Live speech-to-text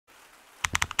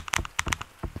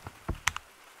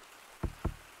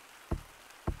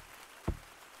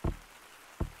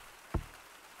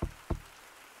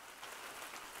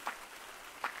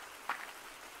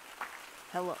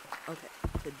Hello. Okay,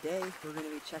 today we're going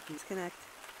to be checking Connect,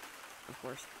 of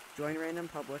course, join random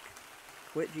public,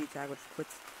 quit G-Tag, which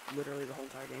quits literally the whole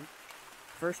entire game,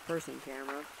 first person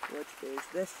camera, which is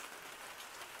this,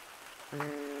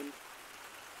 and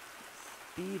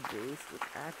speed boost, which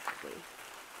actually,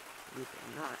 believe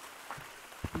it or not,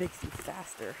 makes you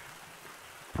faster.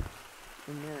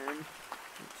 And then,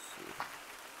 let's see,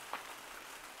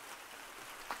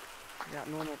 we got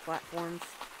normal platforms,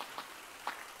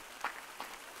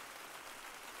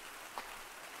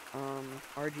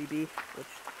 RGB, which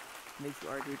makes you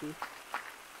RGB,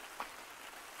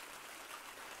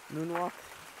 moonwalk,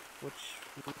 which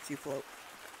makes you float.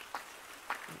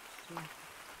 Let's see.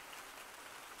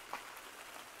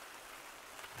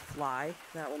 Fly,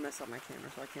 that will mess up my camera,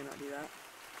 so I cannot do that.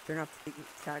 Turn off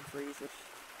tag freeze, which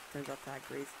turns off tag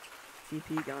freeze.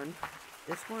 TP gun,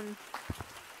 this one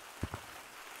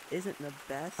isn't the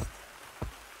best.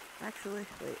 Actually,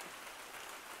 wait,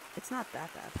 it's not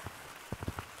that bad.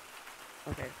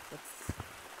 Okay, let's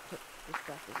put this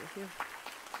back over here.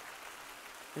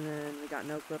 And then we got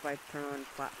no clip. I turn on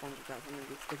platforms without something to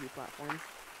do sticky platforms.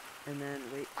 And then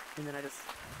wait, and then I just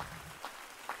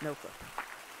no clip.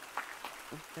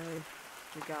 Okay,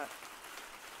 we got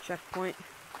checkpoint.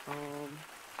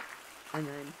 And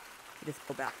then you just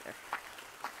go back there.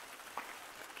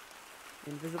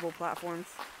 Invisible platforms.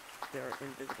 There are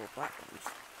invisible platforms.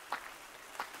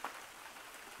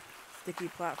 Sticky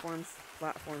platforms,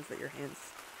 platforms that your hands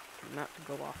cannot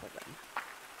go off of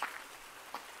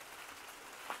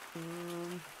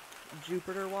them.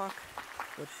 Jupiter walk,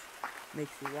 which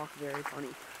makes you walk very funny.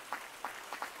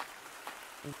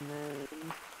 And then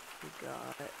we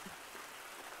got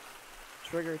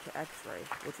trigger to X-ray,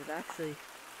 which is actually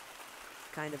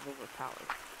kind of overpowered.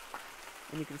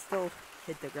 And you can still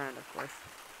hit the ground, of course,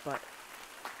 but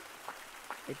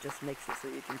it just makes it so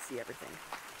you can see everything.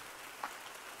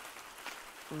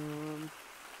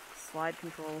 Slide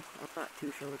control, I'm not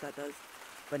too sure what that does.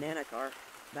 Banana car,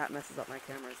 that messes up my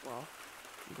camera as well.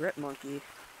 Grip monkey,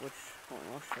 which, hold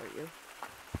on, I'll show you.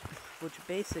 Which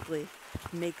basically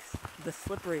makes the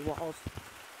slippery walls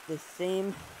the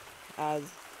same as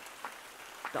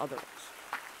the other ones.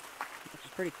 Which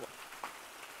is pretty cool.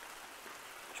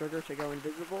 Trigger to go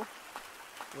invisible.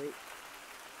 Wait.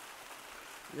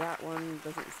 That one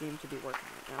doesn't seem to be working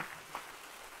right now.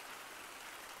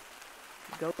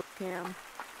 Go cam.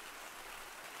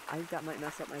 I think that might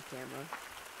mess up my camera.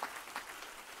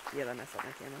 Yeah, that messed up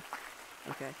my camera.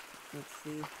 Okay, let's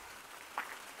see.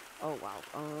 Oh wow.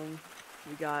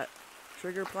 We got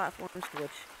trigger platforms,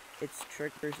 which it's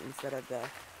triggers instead of the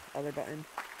other button.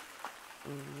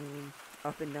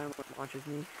 Up and down, which launches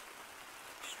me.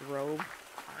 Strobe.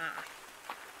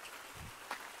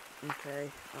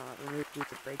 Okay. Remove due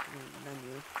to breaking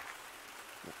menu.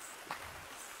 Let's see.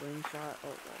 Slingshot. Oh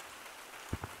well.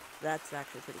 That's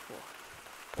actually pretty cool.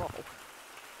 Whoa.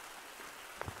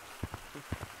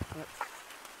 Let's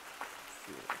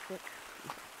see real quick.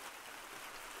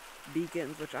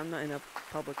 Beacons, which I'm not in a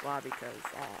public lobby because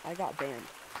I got banned.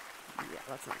 Yeah,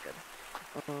 that's not good.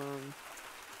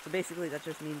 So basically that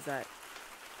just means that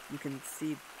you can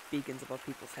see beacons above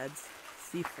people's heads.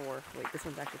 C4. Wait, this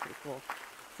one's actually pretty cool.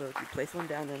 So if you place one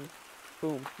down and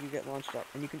boom, you get launched up.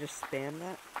 And you can just spam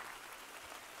that.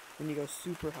 And you go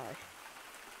super high.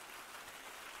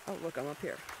 Oh, look, I'm up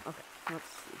here. Okay, let's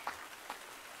see.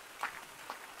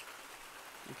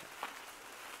 Okay.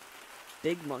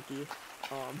 Big monkey,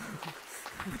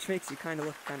 which makes you kind of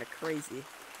look kind of crazy.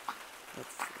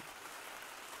 Let's see.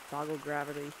 Toggle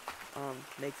gravity,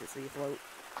 makes it so you float.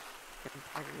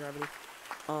 Toggle gravity.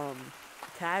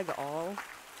 Tag all,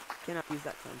 cannot use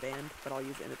that because I'm banned, but I'll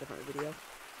use it in a different video.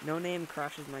 No name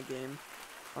crashes my game.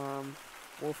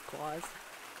 Wolf claws,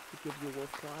 it gives you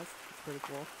wolf claws. It's pretty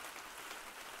cool.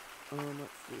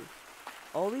 Let's see.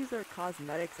 All these are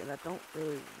cosmetics and that don't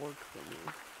really work for me.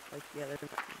 Like, yeah, they're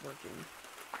not working.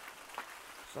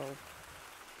 So,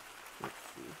 let's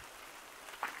see.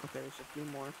 Okay, there's a few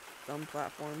more. Thumb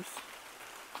platforms.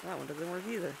 That one doesn't work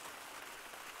either.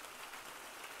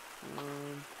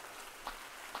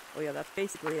 Oh yeah, that's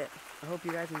basically it. I hope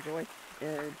you guys enjoy.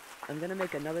 And I'm gonna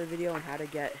make another video on how to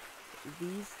get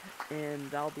these, and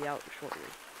that'll be out shortly.